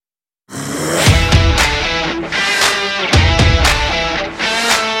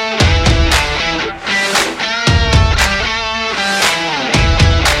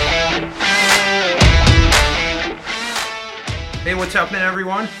happening,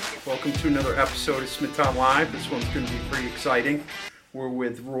 everyone? Welcome to another episode of Smithtown Live. This one's going to be pretty exciting. We're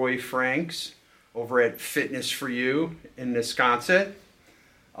with Roy Franks over at Fitness for You in Wisconsin.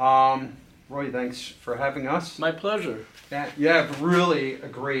 Roy, thanks for having us. My pleasure. You have really a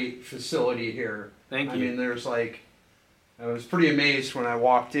great facility here. Thank you. I mean, I was pretty amazed when I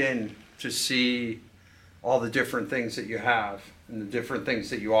walked in to see all the different things that you have and the different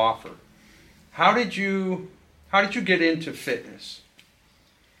things that you offer. How did you get into fitness?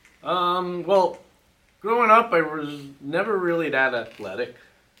 Well, growing up, I was never really that athletic,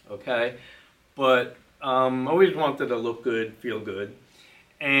 okay? But always wanted to look good, feel good.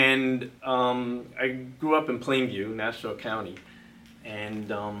 And I grew up in Plainview, Nassau County.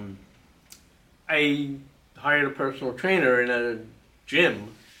 And I hired a personal trainer in a gym,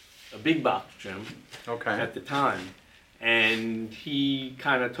 a big box gym, at the time. And he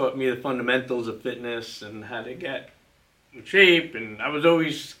kind of taught me the fundamentals of fitness and how to get in shape. And I was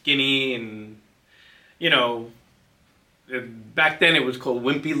always skinny and, back then it was called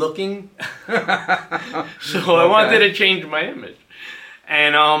wimpy looking. So I wanted to change my image.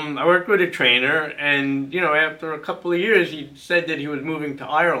 And I worked with a trainer, and, after a couple of years, he said that he was moving to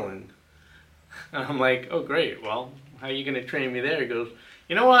Ireland. And I'm like, oh, great. Well, how are you going to train me there? He goes,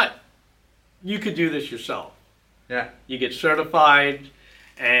 you know what? You could do this yourself. Yeah. You get certified,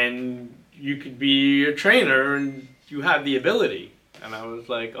 and you could be a trainer, and you have the ability. And I was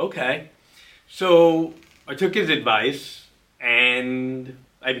like, okay. So I took his advice, and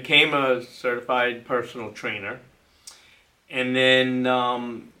I became a certified personal trainer. And then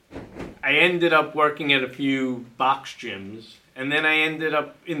I ended up working at a few box gyms. And then I ended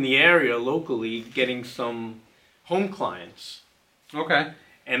up in the area locally getting some home clients. Okay.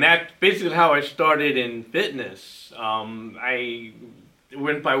 And that's basically how I started in fitness. I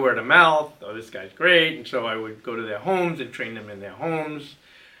went by word of mouth. Oh, this guy's great. And so I would go to their homes and train them in their homes.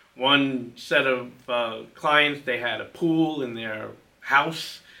 One set of clients, they had a pool in their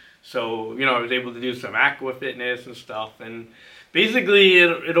house. So, I was able to do some aqua fitness and stuff. And basically,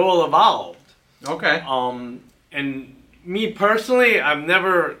 it all evolved. Okay. And me personally, I'm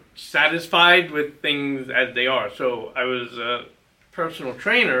never satisfied with things as they are. So I was a personal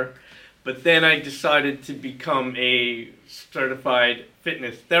trainer, but then I decided to become a certified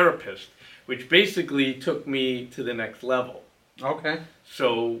fitness therapist, which basically took me to the next level. Okay.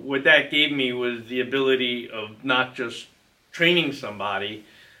 So what that gave me was the ability of not just training somebody,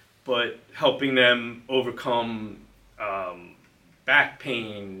 but helping them overcome back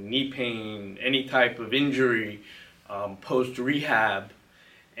pain, knee pain, any type of injury, post-rehab,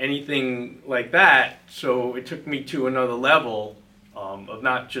 anything like that. So it took me to another level of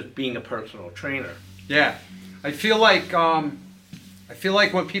not just being a personal trainer. Yeah. I feel like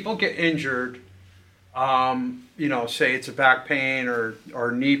when people get injured, say it's a back pain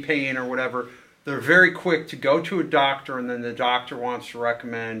or knee pain or whatever, they're very quick to go to a doctor, and then the doctor wants to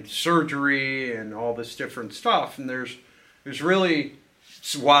recommend surgery and all this different stuff. And there's really,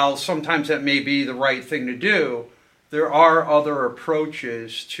 while sometimes that may be the right thing to do, there are other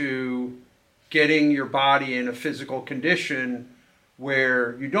approaches to getting your body in a physical condition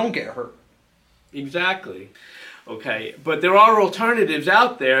where you don't get hurt. Exactly. Okay, but there are alternatives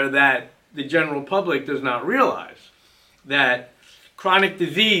out there that the general public does not realize. That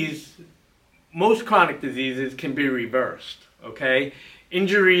most chronic diseases can be reversed, okay?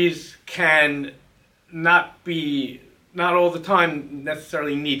 Injuries can not all the time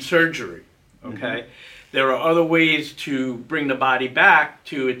necessarily need surgery, okay? Mm-hmm. There are other ways to bring the body back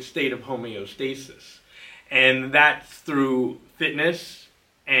to its state of homeostasis. And that's through fitness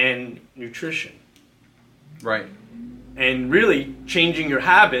and nutrition. Right. And really changing your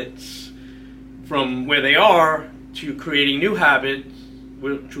habits from where they are to creating new habits,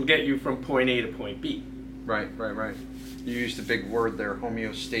 which will get you from point A to point B. Right. You used a big word there,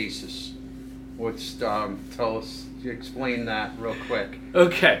 homeostasis. Explain that real quick.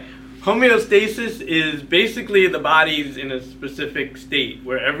 Okay. Homeostasis is basically the body's in a specific state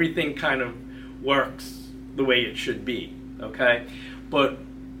where everything kind of works the way it should be, okay? But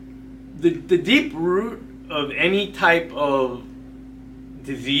the deep root of any type of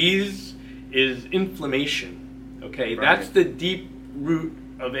disease is inflammation, okay? Right. That's the deep root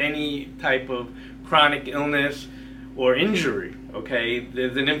of any type of chronic illness or injury, okay?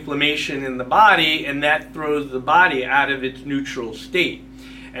 There's an inflammation in the body, and that throws the body out of its neutral state.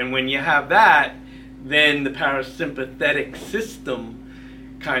 And when you have that, then the parasympathetic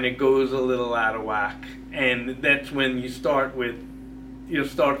system kind of goes a little out of whack. And that's when you start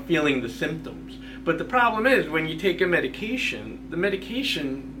feeling the symptoms. But the problem is when you take a medication, the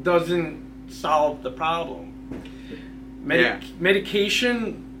medication doesn't solve the problem.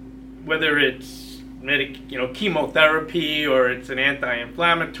 Medication, whether it's chemotherapy or it's an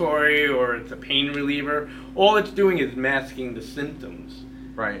anti-inflammatory or it's a pain reliever, all it's doing is masking the symptoms.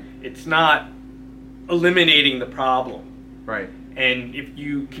 Right. It's not eliminating the problem. Right. And if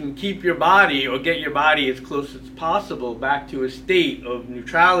you can keep your body or get your body as close as possible back to a state of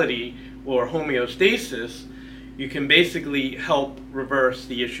neutrality or homeostasis, you can basically help reverse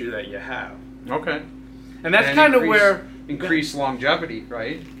the issue that you have. Okay. And that's kind of where... Increase longevity,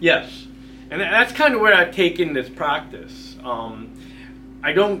 right? Yes. And that's kind of where I've taken this practice.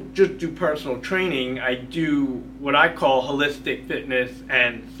 I don't just do personal training. I do what I call holistic fitness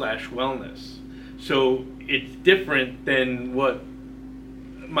and / wellness. So it's different than what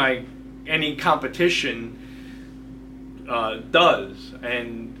any competition does.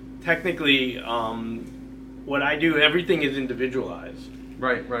 And technically, what I do, everything is individualized.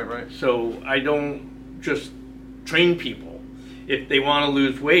 Right. So I don't just train people. If they want to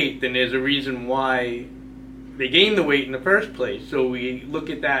lose weight, then there's a reason why they gain the weight in the first place. So we look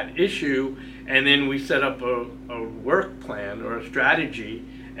at that issue, and then we set up a work plan or a strategy,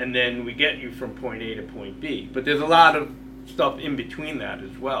 and then we get you from point A to point B. But there's a lot of stuff in between that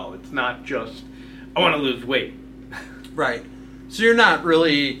as well. It's not just, I want to lose weight. Right. So you're not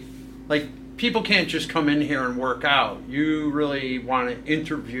really, people can't just come in here and work out. You really want to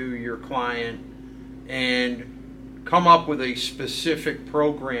interview your client and come up with a specific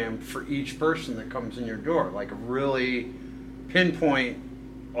program for each person that comes in your door, really pinpoint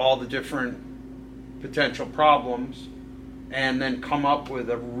all the different potential problems and then come up with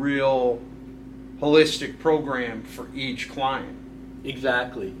a real holistic program for each client.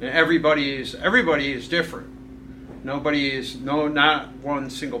 Exactly. And everybody is different. Not one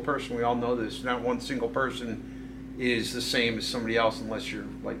single person. We all know this. Not one single person is the same as somebody else unless you're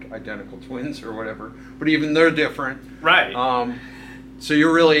identical twins or whatever. But even they're different. Right. So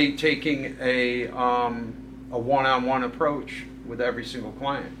you're really taking a one-on-one approach with every single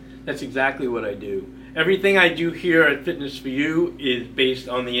client. That's exactly what I do. Everything I do here at Fitness for You is based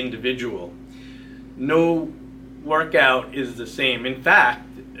on the individual. No workout is the same. In fact,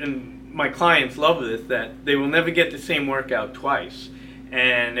 and my clients love this, that they will never get the same workout twice.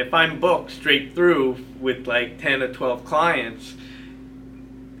 And if I'm booked straight through with 10 or 12 clients,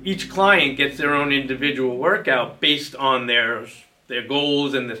 each client gets their own individual workout based on their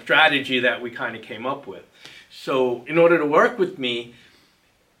goals and the strategy that we kind of came up with. So in order to work with me,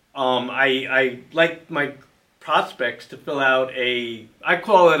 I like my prospects to fill out I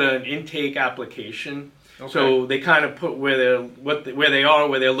call it an intake application. Okay. So they kind of put where they are,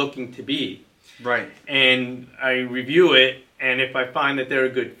 where they're looking to be. Right. And I review it. And if I find that they're a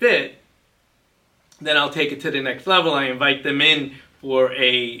good fit, then I'll take it to the next level. I invite them in for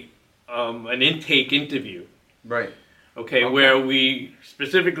an intake interview. Right. Okay, where we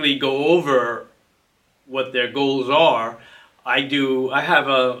specifically go over what their goals are. I have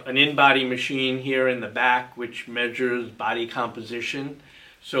an in-body machine here in the back which measures body composition.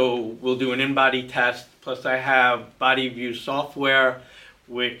 So we'll do an in-body test. Plus I have Body View software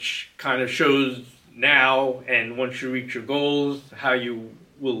which kind of shows now and once you reach your goals, how you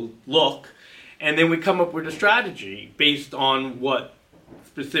will look. And then we come up with a strategy based on what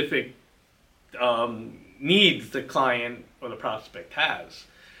specific needs the client or the prospect has.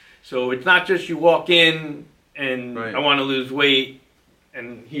 So it's not just you walk in and I want to lose weight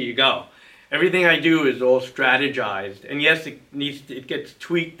and here you go. Everything I do is all strategized. And yes, it gets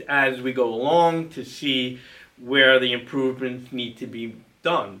tweaked as we go along to see where the improvements need to be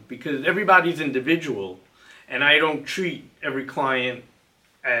done, because everybody's individual and I don't treat every client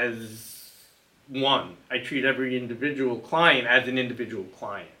as one. I treat every individual client as an individual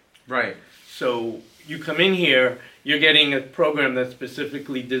client. Right. So you come in here, you're getting a program that's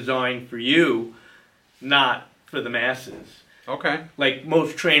specifically designed for you, not for the masses. Okay. Like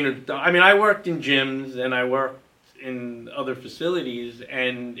most trainers, I worked in gyms and I worked in other facilities,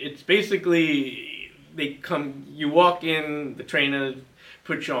 and it's basically you walk in, the trainer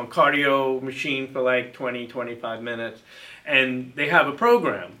put you on cardio machine for 20, 25 minutes, and they have a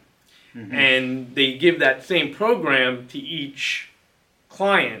program. Mm-hmm. And they give that same program to each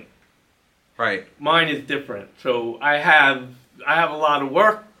client. Right. Mine is different. So I have a lot of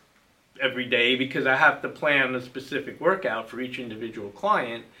work every day because I have to plan a specific workout for each individual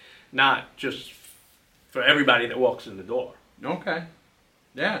client, not just for everybody that walks in the door. Okay.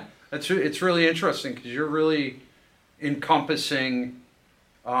 Yeah. It's really interesting because you're really encompassing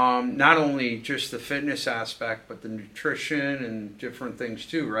not only just the fitness aspect, but the nutrition and different things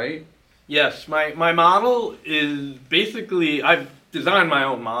too, right? Yes. My model is basically, I've designed my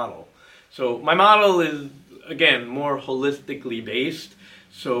own model. So my model is again, more holistically based.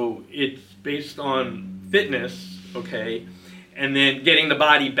 So it's based on fitness, okay, and then getting the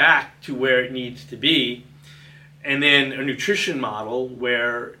body back to where it needs to be, and then a nutrition model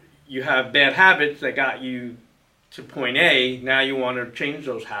where you have bad habits that got you to point A, now you want to change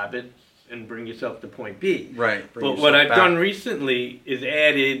those habits and bring yourself to point B. Right. But what I've done recently is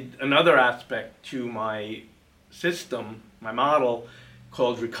added another aspect to my system, my model,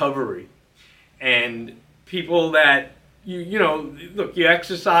 called recovery. And people that, you know, look, you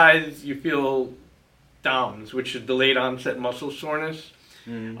exercise, you feel DOMS, which is delayed onset muscle soreness.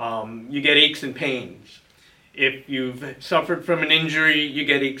 You get aches and pains. If you've suffered from an injury, you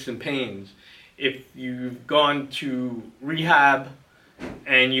get aches and pains. If you've gone to rehab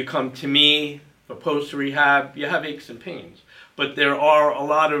and you come to me for post-rehab, you have aches and pains. But there are a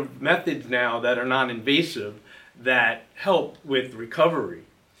lot of methods now that are non-invasive that help with recovery.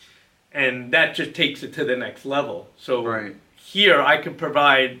 And that just takes it to the next level. So here I can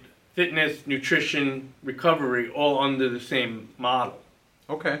provide fitness, nutrition, recovery all under the same model.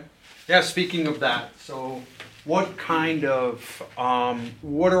 Okay. Yeah, speaking of that, so what kind of,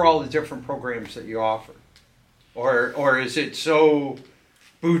 what are all the different programs that you offer? Or is it so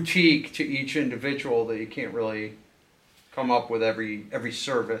boutique to each individual that you can't really come up with every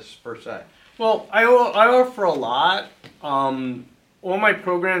service per se? Well, I offer a lot. All my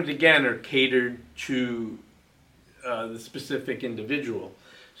programs, again, are catered to the specific individual.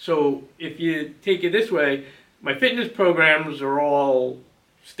 So if you take it this way, my fitness programs are all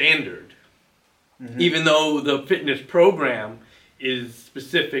standard, even though the fitness program is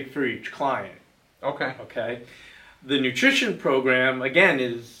specific for each client. Okay. The nutrition program, again,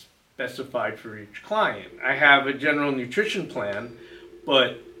 is specified for each client. I have a general nutrition plan,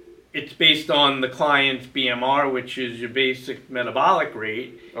 but it's based on the client's BMR, which is your basic metabolic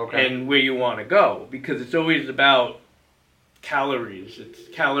rate, and where you want to go. Because it's always about calories. It's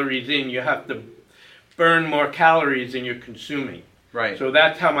calories in. You have to burn more calories than you're consuming. Right. So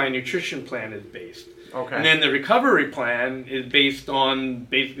that's how my nutrition plan is based. Okay. And then the recovery plan is based on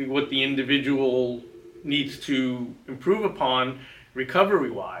basically what the individual needs to improve upon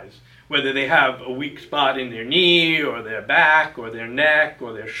recovery-wise. Whether they have a weak spot in their knee or their back or their neck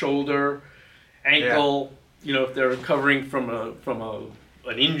or their shoulder, ankle, you know, if they're recovering from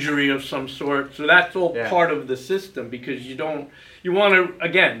an injury of some sort. So that's all part of the system, because you want to,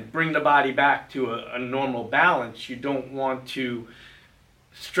 again, bring the body back to a normal balance. You don't want to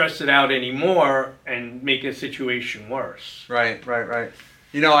stress it out anymore and make a situation worse. Right.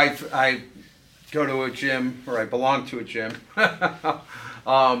 You know, I go to a gym, or I belong to a gym.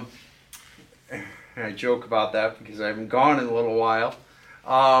 And I joke about that because I haven't gone in a little while.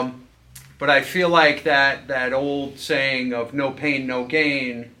 But I feel like that old saying of no pain, no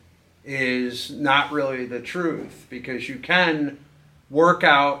gain is not really the truth, because you can work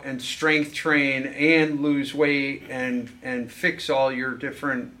out and strength train and lose weight and fix all your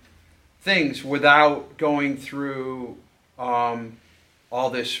different things without going through all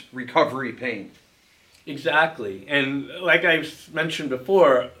this recovery pain. Exactly. And like I mentioned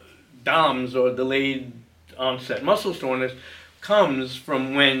before, DOMS, or delayed onset muscle soreness, comes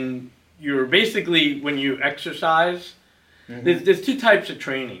from when you exercise. There's two types of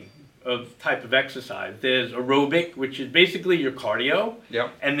training, type of exercise. There's aerobic, which is basically your cardio,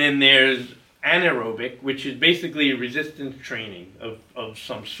 and then there's anaerobic, which is basically resistance training of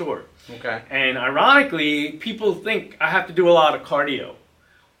some sort. Okay. And ironically, people think I have to do a lot of cardio,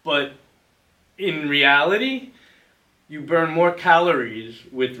 but in reality, you burn more calories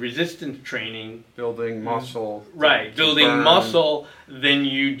with resistance training, building muscle, building muscle, than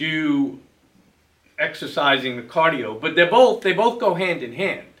you do exercising the cardio. But they both go hand in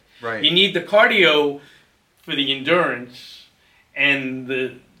hand. Right. You need the cardio for the endurance and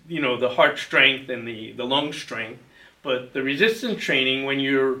the heart strength and the lung strength. But the resistance training, when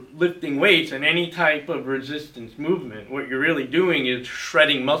you're lifting weights and any type of resistance movement, what you're really doing is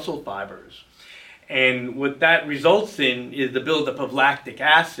shredding muscle fibers. And what that results in is the buildup of lactic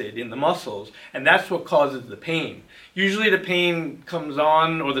acid in the muscles, and that's what causes the pain. Usually the pain comes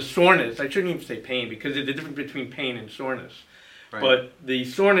on, or the soreness, I shouldn't even say pain, because there's a difference between pain and soreness. Right. But the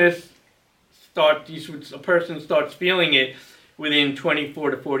soreness a person starts feeling it within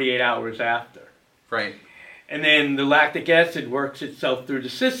 24 to 48 hours after. Right. And then the lactic acid works itself through the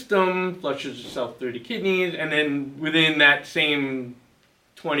system, flushes itself through the kidneys, and then within that same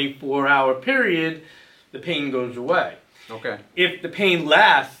 24-hour period, the pain goes away. Okay. If the pain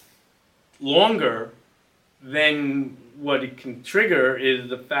lasts longer, then what it can trigger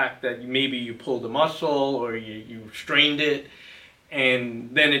is the fact that maybe you pulled a muscle or you strained it, and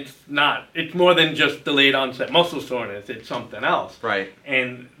then it's more than just delayed onset muscle soreness, it's something else. Right.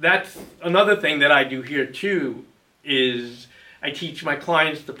 And that's another thing that I do here too, is I teach my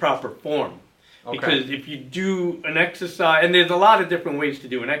clients the proper form. Okay. Because if you do an exercise, and there's a lot of different ways to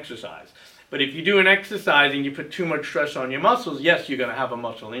do an exercise, but if you do an exercise and you put too much stress on your muscles, yes, you're going to have a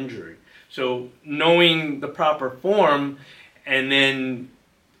muscle injury. So knowing the proper form and then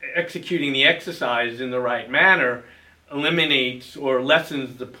executing the exercise in the right manner eliminates or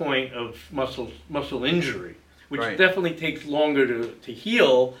lessens the point of muscle injury, which Right. definitely takes longer to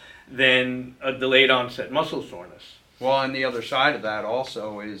heal than a delayed onset muscle soreness. Well, and the other side of that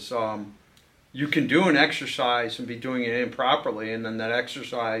also is you can do an exercise and be doing it improperly, and then that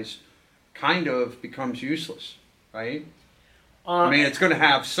exercise kind of becomes useless, right? I mean, it's going to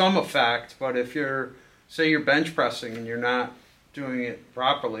have some effect, but if say you're bench pressing and you're not doing it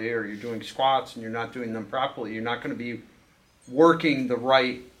properly, or you're doing squats and you're not doing them properly, you're not going to be working the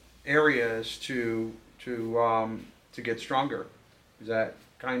right areas to get stronger. Is that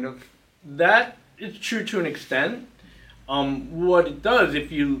kind of? That is true to an extent. What it does, if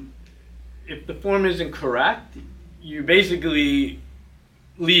the form isn't correct, you basically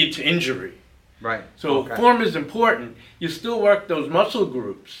lead to injury. Right. So Okay. form is important. You still work those muscle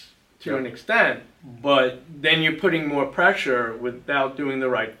groups to Yep. an extent, but then you're putting more pressure without doing the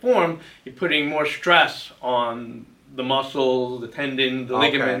right form. You're putting more stress on the muscles, the tendons, the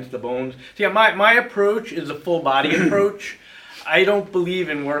Okay. ligaments, the bones. So yeah, my approach is a full body approach. I don't believe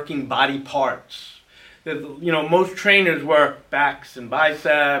in working body parts. Most trainers work backs and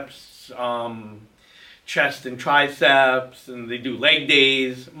biceps, chest and triceps, and they do leg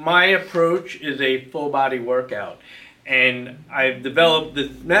days. My approach is a full body workout. And I've developed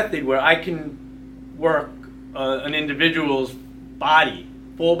this method where I can work an individual's body,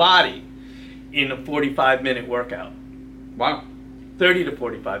 full body, in a 45-minute workout. Wow. 30 to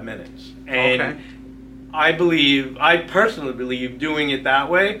 45 minutes. And Okay. I personally believe doing it that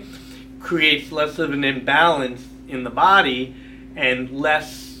way creates less of an imbalance in the body and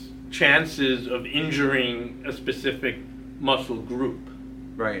less chances of injuring a specific muscle group.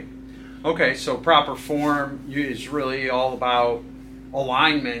 Right. Okay, so proper form is really all about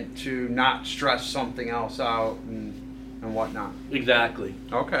alignment to not stress something else out and whatnot. Exactly.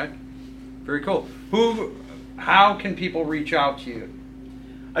 Okay. Very cool. How can people reach out to you?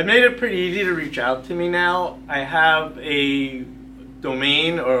 I've made it pretty easy to reach out to me now. I have a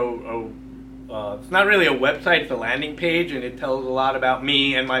domain, or it's not really a website, it's a landing page, and it tells a lot about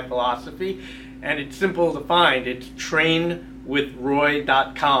me and my philosophy. And it's simple to find. It's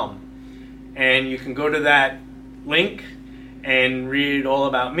trainwithroy.com. And you can go to that link and read all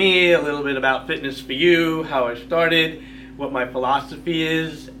about me, a little bit about Fitness for You, how I started, what my philosophy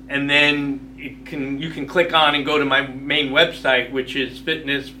is, and then you can click on and go to my main website, which is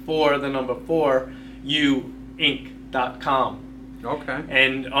fitness4u.com. Okay.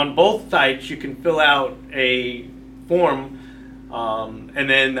 And on both sites, you can fill out a form, and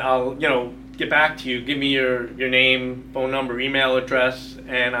then I'll get back to you. Give me your name, phone number, email address,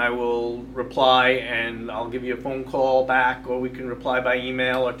 and I will reply, and I'll give you a phone call back, or we can reply by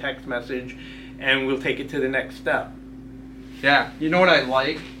email or text message, and we'll take it to the next step. Yeah. You know what I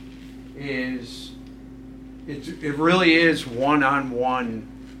like is it really is one-on-one,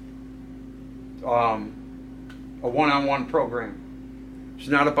 a one-on-one program. There's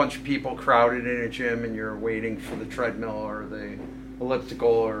not a bunch of people crowded in a gym and you're waiting for the treadmill or the elliptical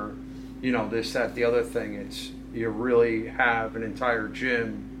or this, that, the other thing. It's you really have an entire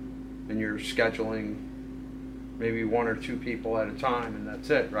gym and you're scheduling maybe one or two people at a time, and that's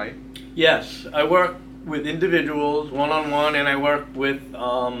it, right? Yes, I work with individuals one-on-one, and I work with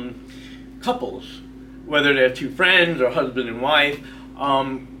couples, whether they're two friends or husband and wife.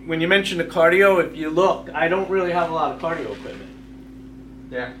 When you mention the cardio, if you look, I don't really have a lot of cardio equipment.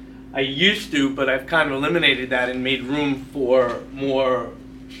 Yeah. I used to, but I've kind of eliminated that and made room for more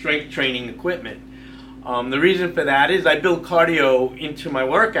strength training equipment. The reason for that is I build cardio into my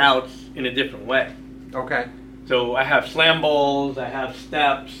workouts in a different way. Okay. So I have slam balls, I have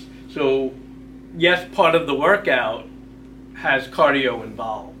steps. So yes, part of the workout has cardio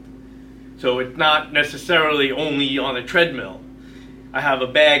involved. So it's not necessarily only on a treadmill. I have a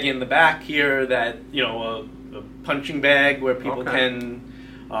bag in the back here that, a punching bag where people can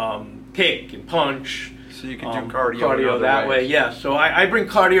kick and punch. So you can do cardio that ways. way, yeah. So I bring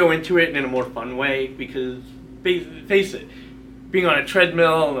cardio into it in a more fun way because, face it, being on a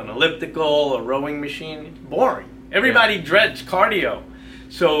treadmill, an elliptical, a rowing machine, it's boring. Everybody dreads cardio.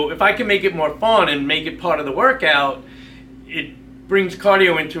 So if I can make it more fun and make it part of the workout, it brings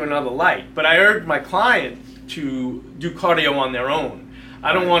cardio into another light. But I urge my clients to do cardio on their own.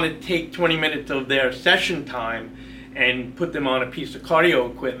 I don't want to take 20 minutes of their session time and put them on a piece of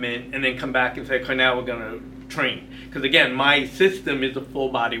cardio equipment and then come back and say, okay, now we're going to train. Because again, my system is a full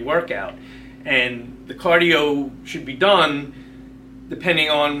body workout, and the cardio should be done, depending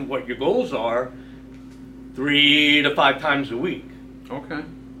on what your goals are, 3 to 5 times a week. Okay.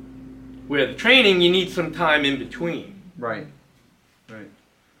 Where the training, you need some time in between. Right.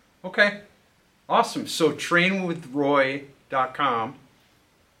 Okay. Awesome. So trainwithroy.com.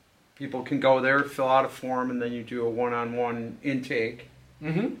 People can go there, fill out a form, and then you do a one-on-one intake.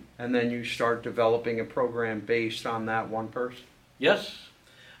 Mm-hmm. And then you start developing a program based on that one person. Yes.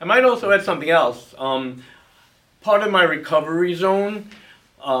 I might also add something else. Part of my recovery zone,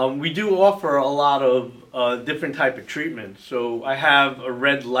 we do offer a lot of different type of treatments. So I have a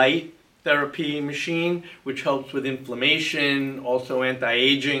red light therapy machine, which helps with inflammation, also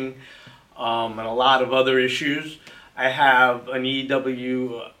anti-aging, and a lot of other issues. I have an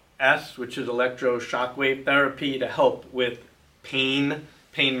EWS, which is electroshock therapy, to help with pain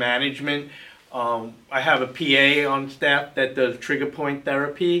management. I have a PA on staff that does trigger point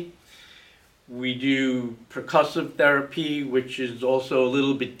therapy. We do percussive therapy, which is also a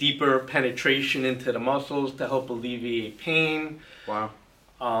little bit deeper penetration into the muscles to help alleviate pain. Wow.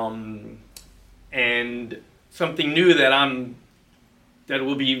 And something new that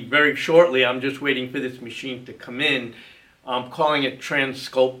will be very shortly, I'm just waiting for this machine to come in, I'm calling it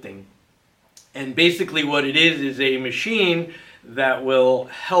Trans-Sculpting. And basically what it is a machine that will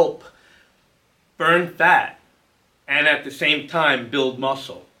help burn fat and at the same time build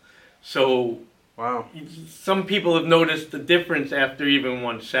muscle. So wow. Some people have noticed the difference after even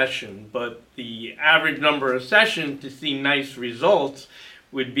one session, but the average number of sessions to see nice results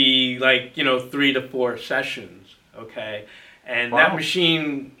would be 3 to 4 sessions, okay? And wow. That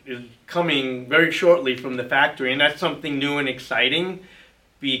machine is coming very shortly from the factory, and that's something new and exciting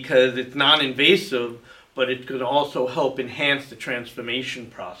because it's non-invasive, but it could also help enhance the transformation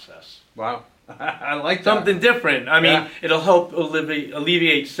process. Wow. I like that. Something different. I mean, it'll help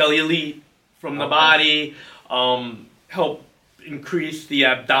alleviate cellulite from the body, help increase the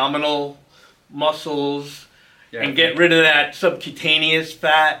abdominal muscles, and get rid of that subcutaneous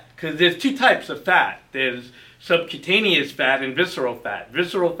fat. Because there's 2 types of fat. There's subcutaneous fat and visceral fat.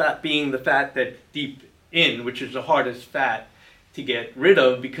 Visceral fat being the fat that's deep in, which is the hardest fat to get rid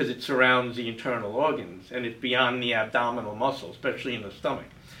of because it surrounds the internal organs and it's beyond the abdominal muscle, especially in the stomach.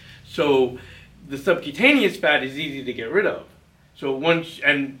 So the subcutaneous fat is easy to get rid of. So once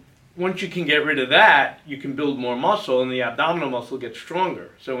you can get rid of that, you can build more muscle and the abdominal muscle gets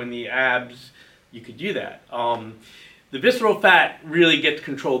stronger. So in the abs, you could do that. The visceral fat really gets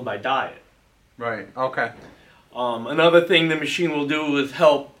controlled by diet. Right, okay. Another thing the machine will do is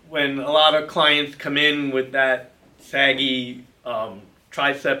help when a lot of clients come in with that saggy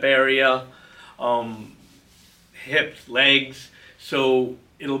tricep area, hips, legs. So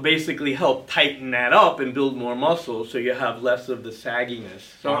it'll basically help tighten that up and build more muscle so you have less of the sagginess.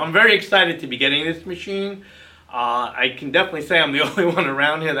 So I'm very excited to be getting this machine. I can definitely say I'm the only one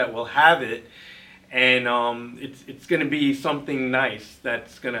around here that will have it. And it's going to be something nice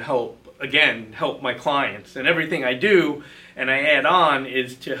that's going to help my clients. And everything I do and I add on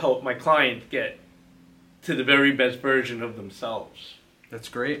is to help my clients get to the very best version of themselves. That's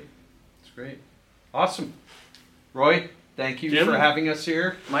great. That's great. Awesome. Roy, thank you Jim, for having us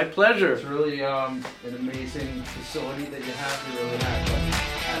here. My pleasure. It's really an amazing facility that you have. You really have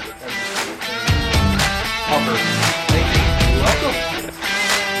everything covered. Thank you. You're welcome.